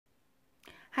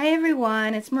Hi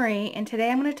everyone, it's Marie, and today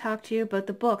I'm going to talk to you about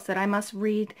the books that I must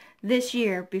read this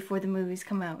year before the movies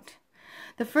come out.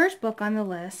 The first book on the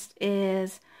list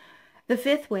is The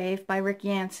Fifth Wave by Rick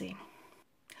Yancey.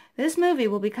 This movie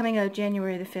will be coming out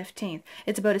January the 15th.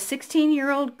 It's about a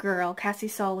 16-year-old girl, Cassie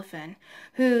Sullivan,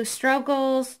 who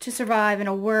struggles to survive in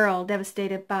a world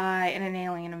devastated by an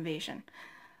alien invasion.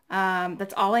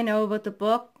 That's all I know about the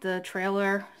book. The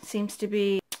trailer seems to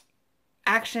be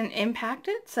action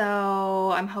impacted,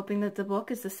 so I'm hoping that the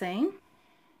book is the same.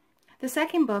 The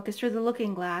second book is Through the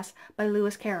Looking Glass by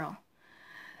Lewis Carroll.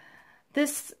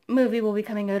 This movie will be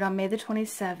coming out on May the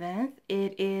 27th.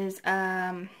 It is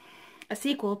a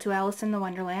sequel to Alice in the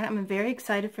Wonderland. I'm very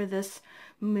excited for this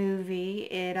movie.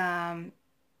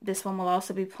 This one will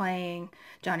also be playing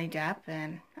Johnny Depp,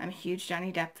 and I'm a huge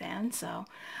Johnny Depp fan, so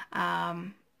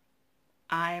I'm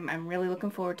really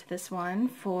looking forward to this one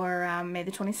for May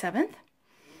the 27th.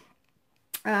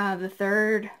 The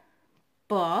third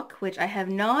book, which I have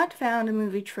not found a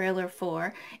movie trailer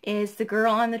for, is The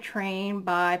Girl on the Train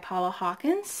by Paula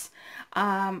Hawkins.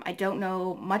 I don't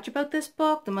know much about this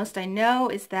book. The most I know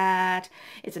is that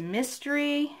it's a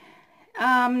mystery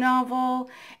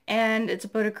novel, and it's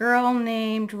about a girl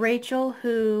named Rachel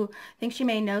who thinks she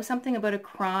may know something about a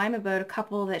crime, about a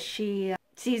couple that she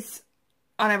sees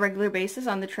on a regular basis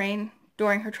on the train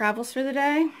during her travels through the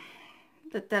day.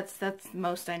 That's the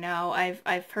most I know.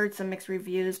 I've heard some mixed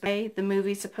reviews, but the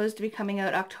movie's supposed to be coming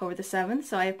out October the 7th,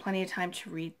 so I have plenty of time to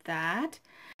read that.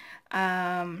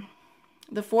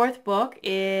 The fourth book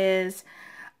is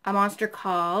A Monster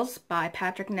Calls by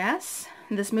Patrick Ness.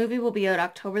 This movie will be out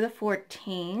October the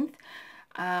 14th.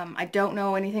 I don't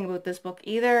know anything about this book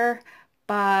either,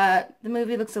 but the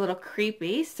movie looks a little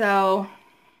creepy, so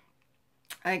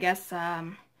I guess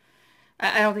I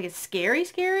don't think it's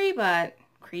scary, but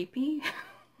creepy.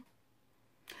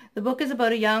 The book is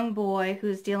about a young boy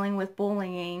who's dealing with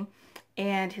bullying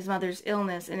and his mother's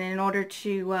illness, and in order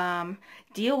to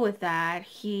deal with that,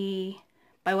 he,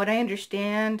 by what I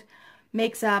understand,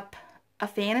 makes up a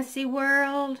fantasy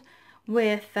world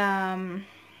with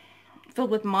filled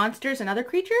with monsters and other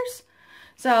creatures.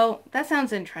 So that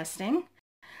sounds interesting.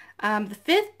 The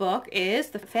fifth book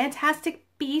is The Fantastic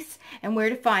Beasts and Where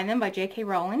to Find Them by J.K.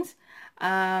 Rowling.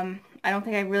 I don't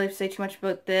think I really have to say too much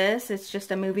about this. It's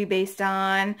just a movie based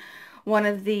on one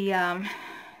of the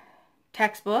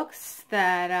textbooks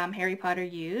that Harry Potter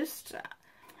used.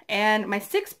 And my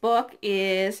sixth book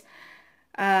is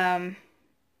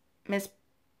Miss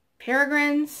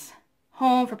Peregrine's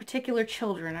Home for Particular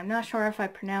Children. I'm not sure if I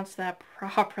pronounced that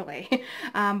properly.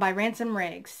 By Ransom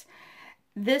Riggs.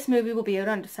 This movie will be out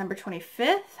on December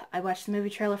 25th. I watched the movie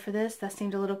trailer for this. That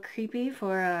seemed a little creepy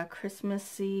for a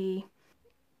Christmassy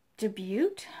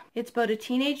debut. It's about a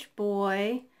teenage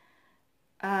boy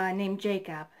named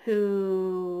Jacob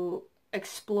who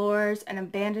explores an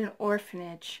abandoned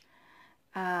orphanage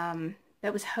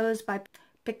that was hosted by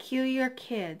peculiar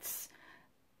kids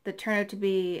that turn out to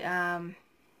be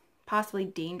possibly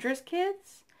dangerous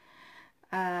kids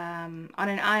on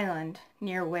an island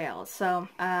near Wales. So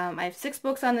I have 6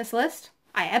 books on this list.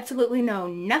 I absolutely know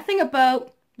nothing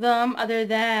about them other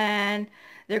than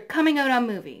they're coming out on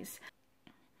movies.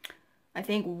 I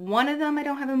think one of them I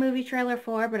don't have a movie trailer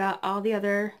for, but all the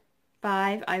other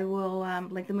 5 I will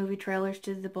link the movie trailers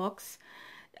to the books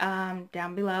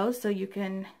down below, so you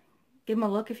can give them a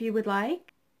look if you would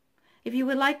like. If you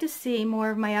would like to see more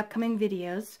of my upcoming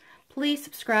videos, please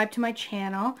subscribe to my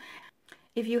channel.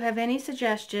 If you have any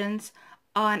suggestions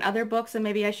on other books that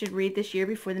maybe I should read this year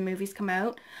before the movies come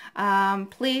out,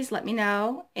 please let me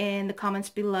know in the comments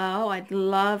below. I'd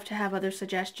love to have other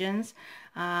suggestions.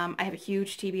 I have a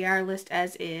huge TBR list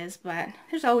as is, but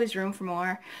there's always room for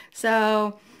more.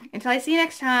 So until I see you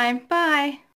next time, bye!